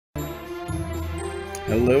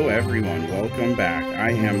Hello everyone, welcome back.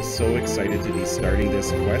 I am so excited to be starting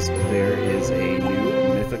this quest. There is a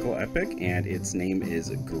new mythical epic and its name is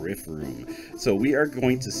Gryphroom. So we are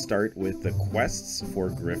going to start with the quests for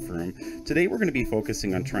Gryphroom. Today we're going to be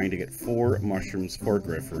focusing on trying to get 4 mushrooms for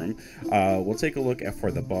Gryphroom. We'll take a look at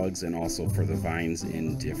for the bugs and also for the vines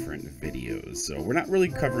in different videos. So we're not really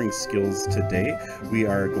covering skills today. We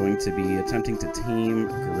are going to be attempting to tame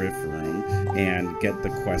Gryphroom and get the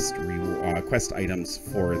quest items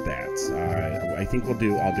for that. I think I'll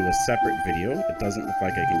do a separate video. It doesn't look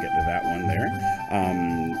like I can get to that one there.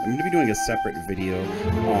 I'm going to be doing a separate video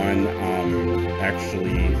on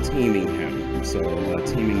actually taming him. So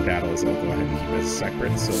taming battles I'll go ahead and keep as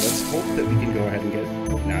separate. So let's hope that we can go ahead and get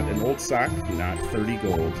not an old sock, not 30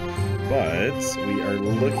 gold, but we are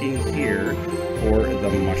looking here for the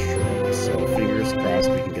mushrooms. So fingers crossed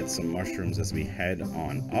we can get some mushrooms as we head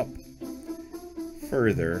on up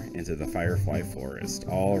further into the Firefly Forest.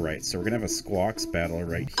 Alright, so we're going to have a Squawks battle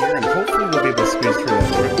right here, and hopefully we'll be able to squeeze through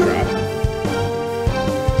that quick drop.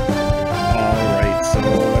 Alright, so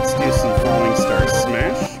let's do some Falling Star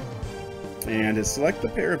Smash. And select the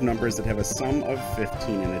pair of numbers that have a sum of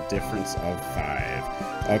 15 and a difference of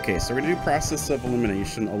 5. Okay, so we're going to do process of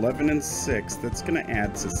elimination. 11 and 6, that's going to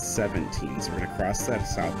add to 17. So we're going to cross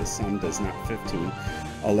that out. The sum does not 15.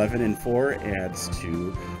 11 and 4 adds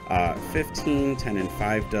to 15, 10 and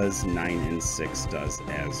 5 does, 9 and 6 does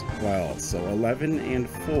as well. So 11 and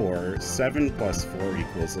 4, 7 plus 4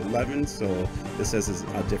 equals 11, so this has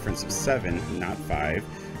a difference of 7, not 5.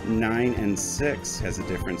 9 and 6 has a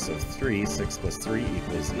difference of 3, 6 plus 3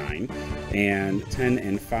 equals 9. And 10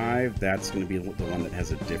 and 5, that's going to be the one that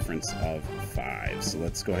has a difference of 5. So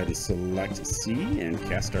let's go ahead and select C and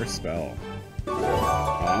cast our spell.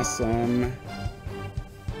 Awesome.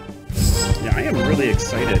 Yeah, I am really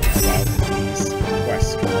excited about these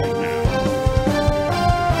quests right now.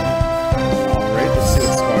 Alright, let's see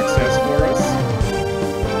what Squawks has for us.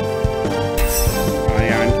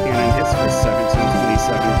 Ion Cannon hits for 17,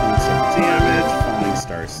 27 points of damage. Falling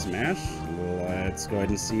Star Smash. Let's go ahead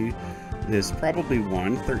and see. There's probably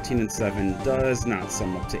one. 13 and 7 does not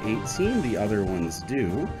sum up to 18. The other ones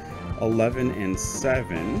do. 11 and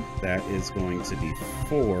 7, that is going to be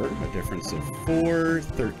 4, a difference of 4.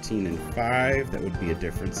 13 and 5, that would be a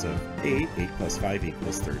difference of 8. 8 plus 5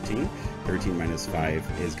 equals 13. 13 minus 5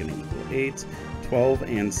 is going to equal 8. 12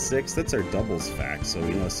 and 6, that's our doubles fact, so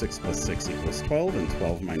we know 6 plus 6 equals 12, and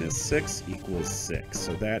 12 minus 6 equals 6.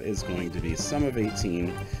 So that is going to be sum of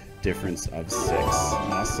 18, difference of 6.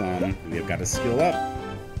 Awesome. We have got a skill up.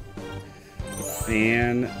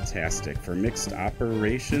 Fantastic for mixed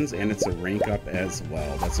operations, and it's a rank up as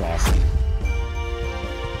well. That's awesome.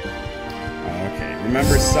 Okay,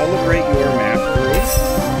 remember, celebrate your math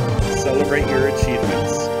growth. Celebrate your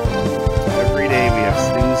achievements. Every day we have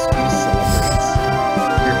things to celebrate.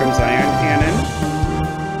 Here comes Ion Cannon.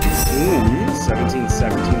 Boom, 17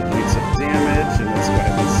 points of damage, and let's go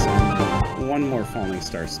ahead and send one more Falling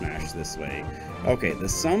Star Smash this way. Okay, the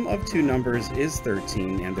sum of two numbers is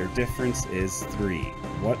 13, and their difference is 3.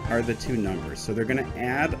 What are the two numbers? So they're going to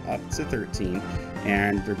add up to 13,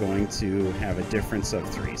 and they're going to have a difference of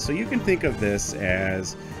 3. So you can think of this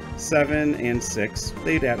as 7 and 6.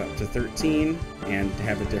 They'd add up to 13 and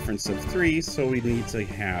have a difference of 3, so we need to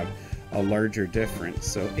have a larger difference.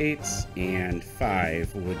 So 8 and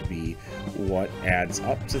 5 would be what adds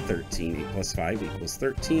up to 13. 8 plus 5 equals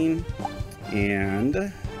 13.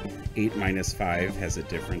 And 8 minus 5 has a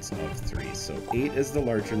difference of 3. So 8 is the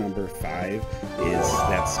larger number, 5 is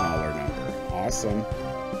that smaller number. Awesome.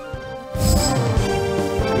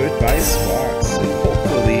 Goodbye, Squawks. And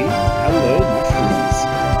hopefully, hello, mushrooms.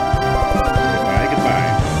 Goodbye, goodbye.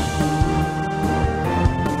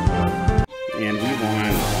 And we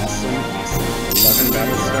won. Awesome. 11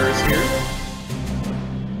 battle stars here.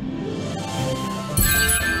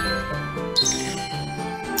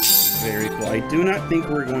 Very cool. I do not think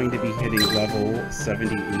we're going to be hitting level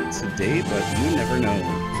 78 today, but you never know.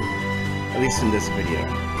 At least in this video.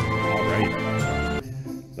 Alright.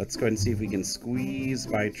 Let's go ahead and see if we can squeeze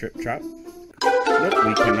by Trip Chop. Nope,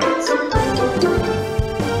 we cannot.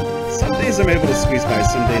 Some days I'm able to squeeze by,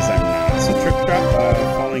 some days I'm not. So Trip Chop,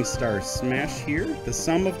 Falling Star Smash here. The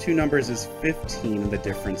sum of two numbers is 15, and the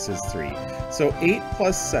difference is 3. So 8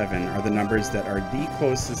 plus 7 are the numbers that are the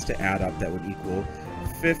closest to add up that would equal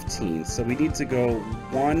 15. So we need to go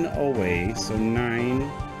 1 away, so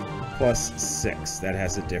 9 plus 6. That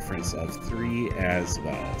has a difference of 3 as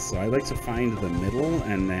well. So I like to find the middle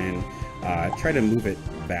and then try to move it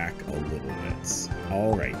back a little bit.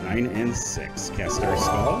 Alright, 9 and 6. Cast our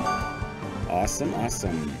spell. Awesome,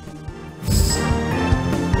 awesome.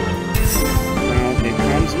 Now it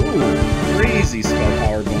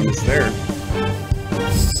there.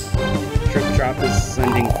 Trip Drop is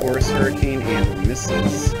sending Force Hurricane and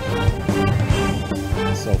misses.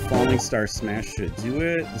 So Falling Star Smash should do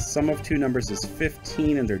it. The sum of two numbers is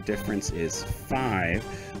 15 and their difference is 5.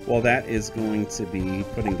 Well, that is going to be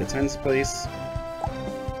putting the tens place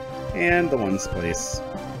and the ones place,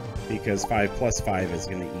 because 5 plus 5 is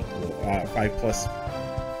going to equal 5 plus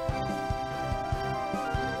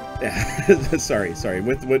sorry,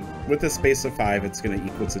 with a space of 5 it's going to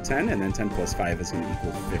equal to 10, and then 10 plus 5 is going to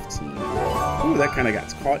equal 15. Ooh, that kind of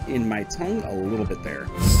got caught in my tongue a little bit there.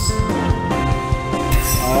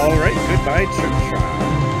 Alright, goodbye Trip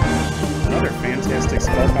Drop. Another fantastic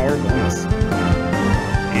spell power bonus.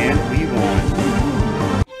 And we won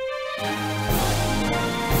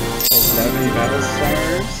 11 battle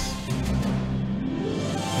stars.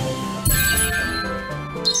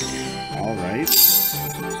 Alright.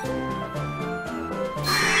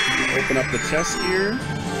 Open up the chest here.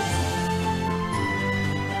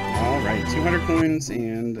 Alright, 200 coins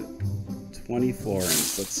and 20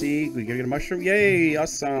 florins. Let's see, we get a mushroom. Yay,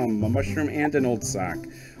 awesome! A mushroom and an old sock.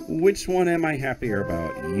 Which one am I happier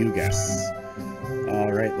about? You guess.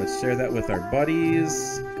 Alright, let's share that with our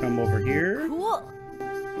buddies. Come over here. Cool.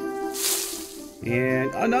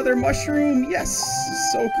 And another mushroom! Yes!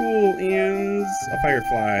 So cool! And a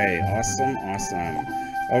firefly. Awesome, awesome.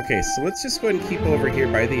 Okay, so let's just go ahead and keep over here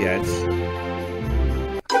by the edge.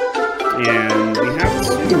 And we have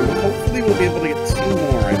 2. Hopefully we'll be able to get 2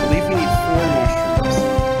 more. I believe we need 4 mushrooms.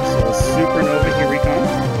 So Supernova, here we come.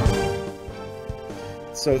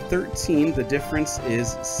 So 13, the difference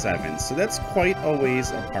is 7. So that's quite a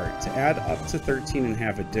ways apart. To add up to 13 and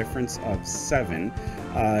have a difference of 7,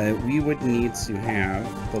 we would need to have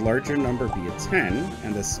the larger number be a 10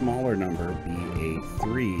 and the smaller number be a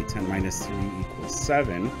 3. 10 minus 3 equals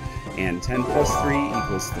 7, and 10 plus 3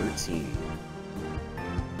 equals 13.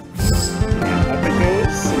 And up it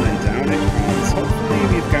goes, and then down it comes. Hopefully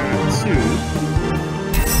we've got 2.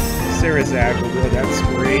 Sarazak, oh, that's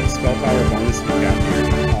great. Spell power bonus we got here.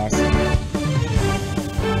 Awesome.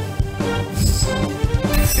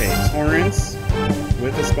 Okay, Torrents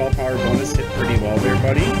with the spell power bonus hit pretty well there,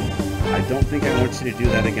 buddy. I don't think I want you to do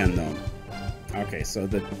that again, though. Okay, so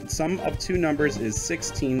the sum of two numbers is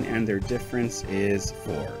 16, and their difference is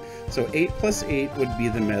 4. So 8 plus 8 would be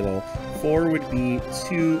the middle. 4 would be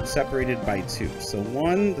 2 separated by 2. So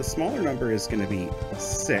 1, the smaller number, is going to be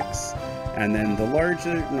 6. And then the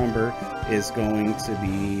larger number is going to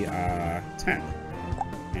be 10.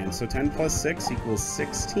 And so 10 plus 6 equals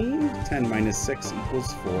 16. 10 minus 6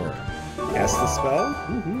 equals 4. Cast the spell.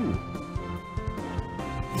 Woohoo!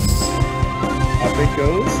 Up it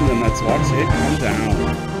goes, and then let's watch it come down.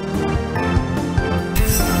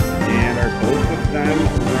 And are both of them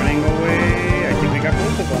running away? I think we got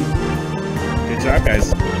both of them. Good job,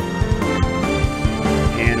 guys.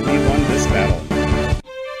 And we won this battle.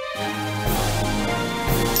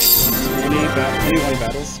 21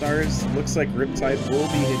 battle stars. Looks like Riptide will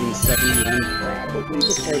be hitting 71 probably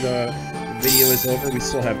before the video is over. We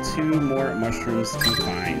still have 2 more mushrooms to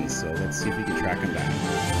find, so let's see if we can track them down.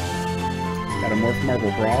 Got a Morph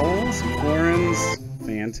Marble Brawl, some florins.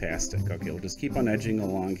 Fantastic. Okay, we'll just keep on edging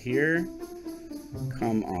along here.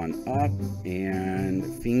 Come on up, and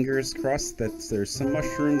fingers crossed that there's some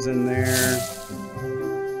mushrooms in there.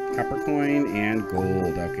 Copper coin and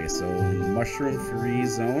gold. Okay, so mushroom-free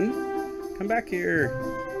zone. Come back here.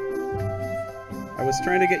 I was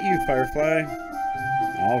trying to get you, Firefly.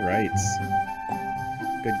 All right.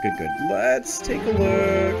 Good, good, good. Let's take a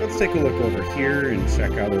look. Let's take a look over here and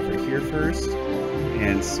check out over here first.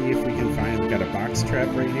 And see if we can find... We've got a box trap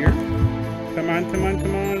right here. Come on, come on,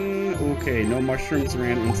 come on. Okay, no mushrooms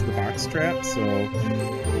ran into the box trap, so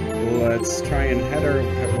let's try and head our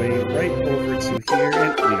way right over to here.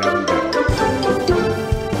 And we got them down.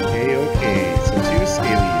 Okay, okay. So 2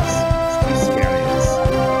 scalies.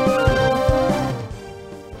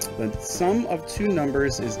 The sum of 2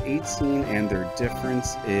 numbers is 18, and their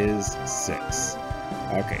difference is 6.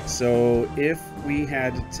 Okay, so if we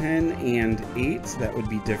had 10 and 8, that would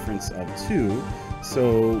be difference of 2.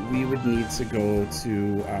 So we would need to go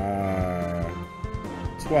to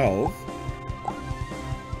 12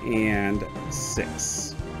 and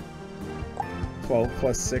 6. 12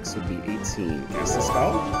 plus 6 would be 18. Cast the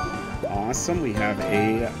spell. Awesome, we have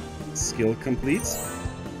a skill complete.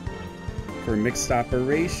 For mixed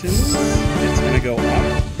operations, it's going to go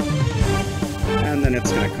up, and then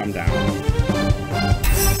it's going to come down.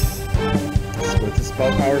 So with the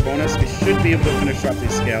spell power bonus, we should be able to finish off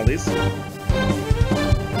these scalies.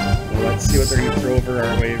 Well, let's see what they're going to throw over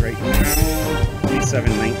our way right now.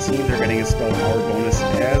 27-19, they're getting a spell power bonus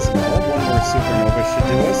as well. One more Supernova should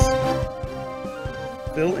do us.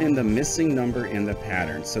 fill in the missing number in the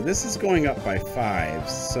pattern. So this is going up by 5.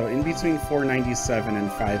 So in between 497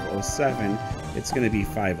 and 507, it's going to be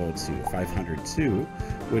 502. 502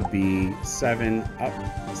 would be 7 up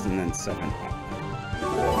and then 7 up.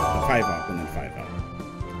 5 up and then 5 up.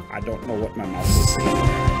 I don't know what my mouse is saying.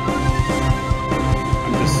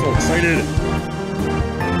 I'm just so excited.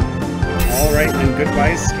 Alright, and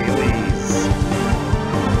goodbye, Scalies.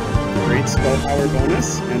 Great spell power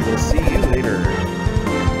bonus, and we'll see you later.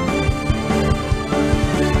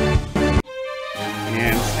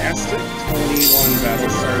 Fantastic. 21 battle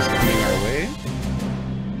stars coming our way.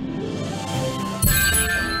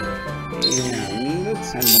 And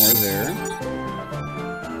 10 more there.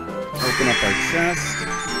 Open up our chest.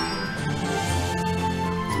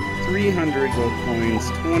 300 gold coins,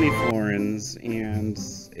 20 florins, and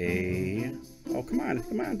a... Oh, come on,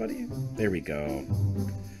 buddy. There we go.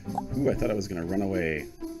 Ooh, I thought I was going to run away.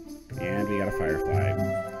 And we got a firefly.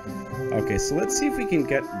 Okay, so let's see if we can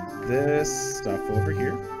get this stuff over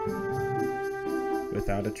here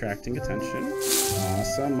without attracting attention.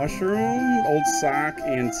 Awesome. Mushroom, old sock,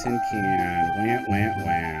 and tin can. Wah, wah,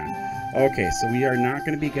 wah. Okay, so we are not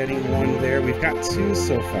going to be getting one there. We've got 2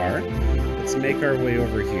 so far. Let's make our way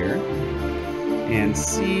over here and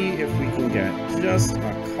see if we can get just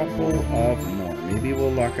a couple of more. Maybe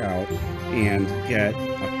we'll luck out and get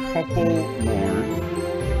a couple more.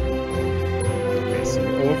 Okay, so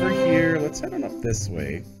over here, let's head on up this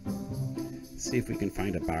way. See if we can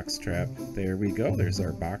find a box trap. There we go. There's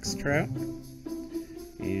our box trap.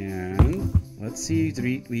 And let's see.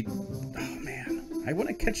 Did we oh man, I want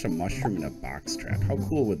to catch a mushroom in a box trap. How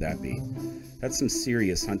cool would that be? That's some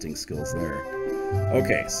serious hunting skills there.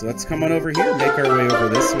 Okay, so let's come on over here, make our way over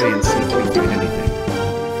this way, and see if we can find anything.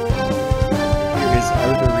 Here is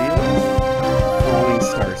Arboreal, Falling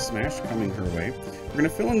Star Smash coming her way. We're going to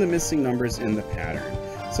fill in the missing numbers in the pattern.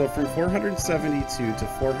 So from 472 to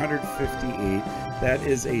 458, that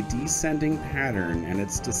is a descending pattern, and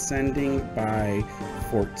it's descending by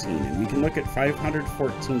 14. And we can look at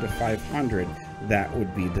 514 to 500. That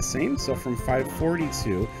would be the same. So from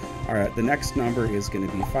 542, the next number is going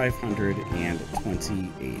to be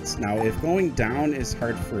 528. Now, if going down is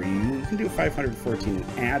hard for you, you can do 514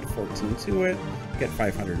 and add 14 to it, get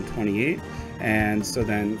 528. And so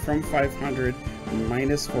then from 500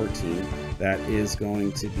 minus 14, that is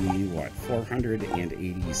going to be what?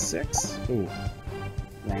 486. Ooh,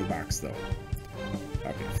 wrong box though.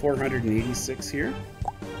 Okay, 486 here.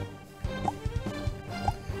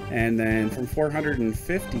 And then from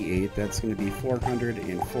 458, that's going to be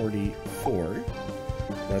 444.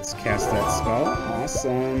 Let's cast that spell.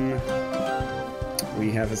 Awesome.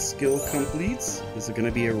 We have a skill complete. Is it going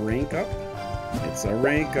to be a rank up? It's a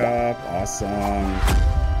rank up. Awesome.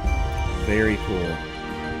 Very cool.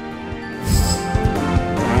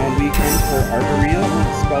 Now we come for Arboreal.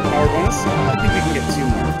 Spell power bonus. I think we can get 2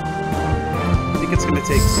 more. I think it's going to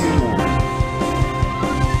take 2 more.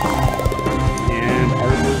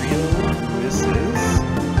 Arboreal misses.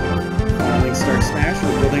 Falling Star Smash.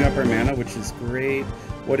 We're building up our mana, which is great.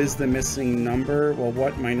 What is the missing number? Well,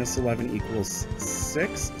 what minus 11 equals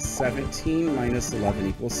 6? 17 minus 11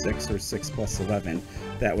 equals 6, or 6 plus 11.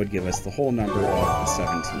 That would give us the whole number of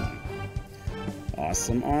 17.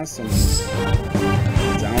 Awesome, awesome.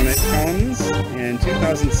 Down it comes, and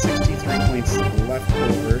 2,063 points left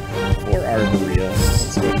over for Arboreal.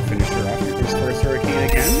 Let's go ahead and finish her off. Here's Force Hurricane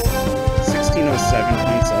again. 1607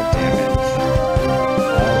 points of damage.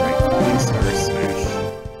 Alright, Falling Star Smash.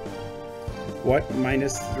 What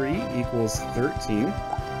minus 3 equals 13?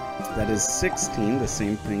 That is 16, the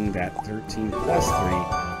same thing that 13 plus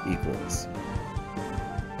 3 equals.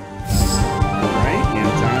 Alright,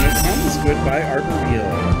 and down it comes. Goodbye, Arboreal.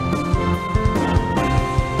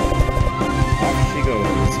 Off she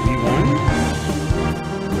goes. We won.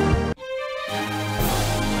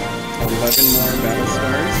 11 more battle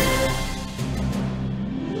stars.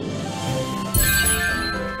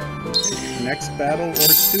 Next battle or 2,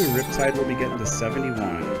 Riptide will be getting to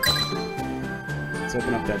 71. Let's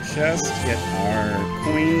open up that chest, get our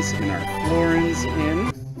coins and our florins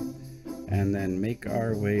in, and then make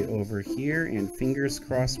our way over here, and fingers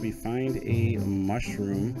crossed we find a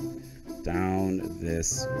mushroom down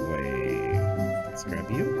this way. Let's grab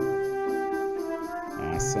you.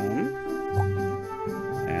 Awesome.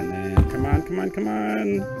 And then, come on, come on, come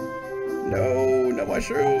on. No, no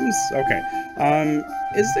mushrooms. Okay.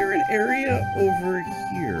 Is there an area over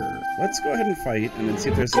here? Let's go ahead and fight and then see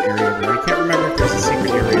if there's an area over there. I can't remember if there's a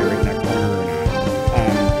secret area in that corner or not.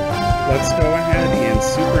 Let's go ahead and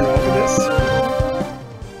Supernova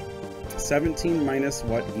this. 17 minus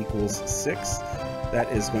what equals 6?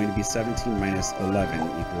 That is going to be 17 minus 11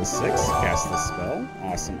 equals 6. Cast the spell.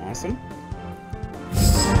 Awesome, awesome.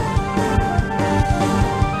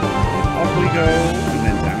 And up we go, and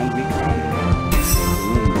then down we come.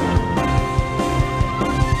 Boom.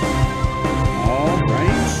 All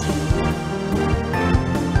right.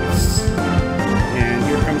 And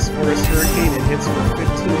here comes Forest Hurricane. It hits for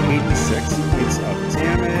 1586 points of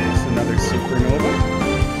damage. Another Supernova.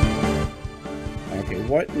 Okay,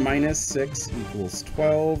 what minus 6 equals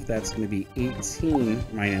 12? That's going to be 18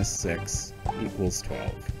 minus 6 equals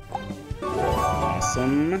 12.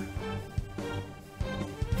 Awesome.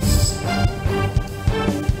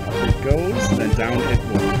 Up it goes, then down it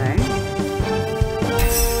will come.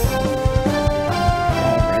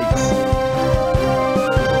 Alright.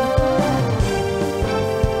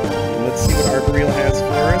 Let's see what Arboreal has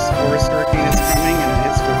for us. Forest Hurricane is coming, and it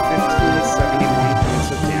hits for 1571 points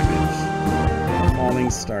of damage. Falling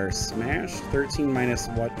Star Smash. 13 minus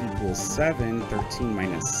what equals 7? 13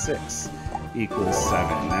 minus 6 equals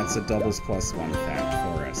 7. That's a doubles plus 1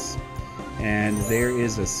 fact for us. And there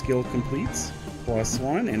is a skill completes plus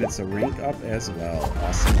 1, and it's a rank up as well.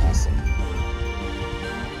 Awesome, awesome.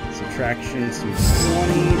 Subtraction to 20.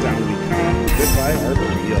 Down we come. Goodbye,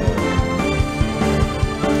 Arboreal.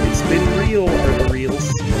 It's been real, Arboreal.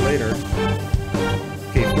 See you later.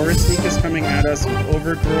 Okay, Forest Sneak is coming at us with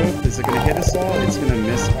Overgrowth. Is it going to hit us all? It's going to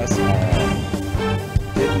miss us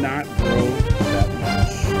all. Did not grow that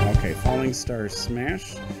much. Okay, Falling Star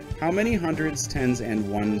Smash. How many hundreds, tens, and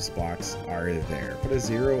ones box are there? Put a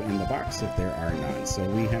 0 in the box if there are none. So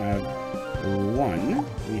we have 1.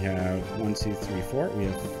 We have 1, 2, 3, 4. We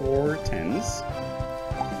have 4 tens.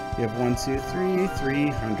 We have 1, 2, 3, 3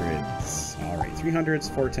 hundreds. All right, 3 hundreds,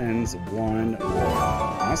 4 tens, 1 1.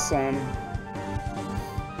 Awesome.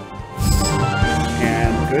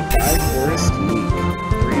 And goodbye, Forest Sneak.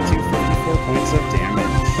 354 points of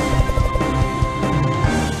damage.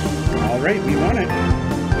 Alright, we won it.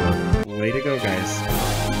 Way to go, guys.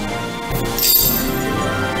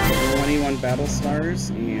 21 battle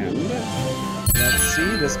stars, and let's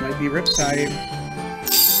see, this might be Riptide.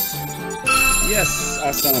 Yes,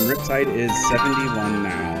 awesome. Riptide is 71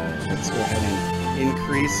 now. Let's go ahead and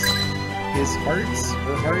increase his hearts,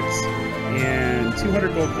 her hearts, and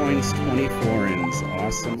 200 gold coins, 20 florins.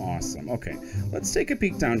 Awesome, awesome. Okay, let's take a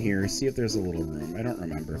peek down here, see if there's a little room. I don't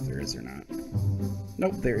remember if there is or not.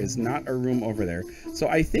 Nope, there is not a room over there. So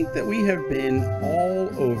I think that we have been all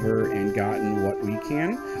over and gotten what we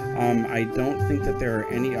can. I don't think that there are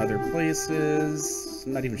any other places.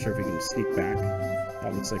 I'm not even sure if we can sneak back.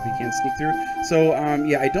 Looks like we can't sneak through. So,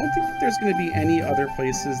 yeah, I don't think that there's going to be any other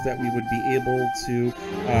places that we would be able to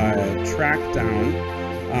track down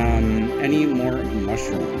any more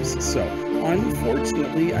mushrooms. So,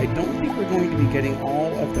 unfortunately, I don't think we're going to be getting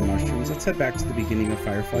all of the mushrooms. Let's head back to the beginning of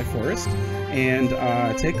Firefly Forest and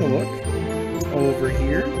take a look over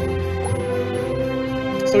here.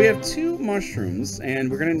 So we have 2 mushrooms, and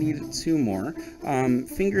we're going to need 2 more.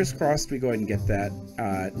 Fingers crossed we go ahead and get that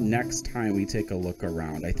next time we take a look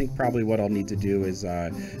around. I think probably what I'll need to do is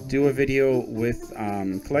do a video with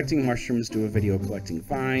collecting mushrooms, do a video collecting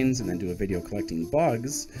vines, and then do a video collecting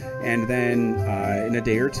bugs, and then in a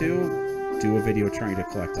day or 2, do a video trying to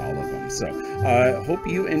collect all of them. So, hope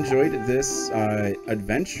you enjoyed this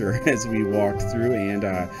adventure as we walked through and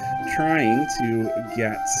trying to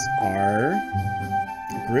get our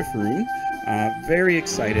Gryphroom. Very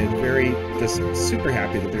excited, just super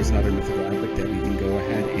happy that there's another mythical epic that we can go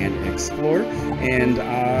ahead and explore. And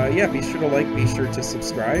yeah, be sure to like, be sure to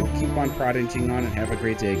subscribe, keep on prodigying on, and have a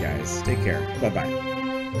great day, guys. Take care. Bye-bye.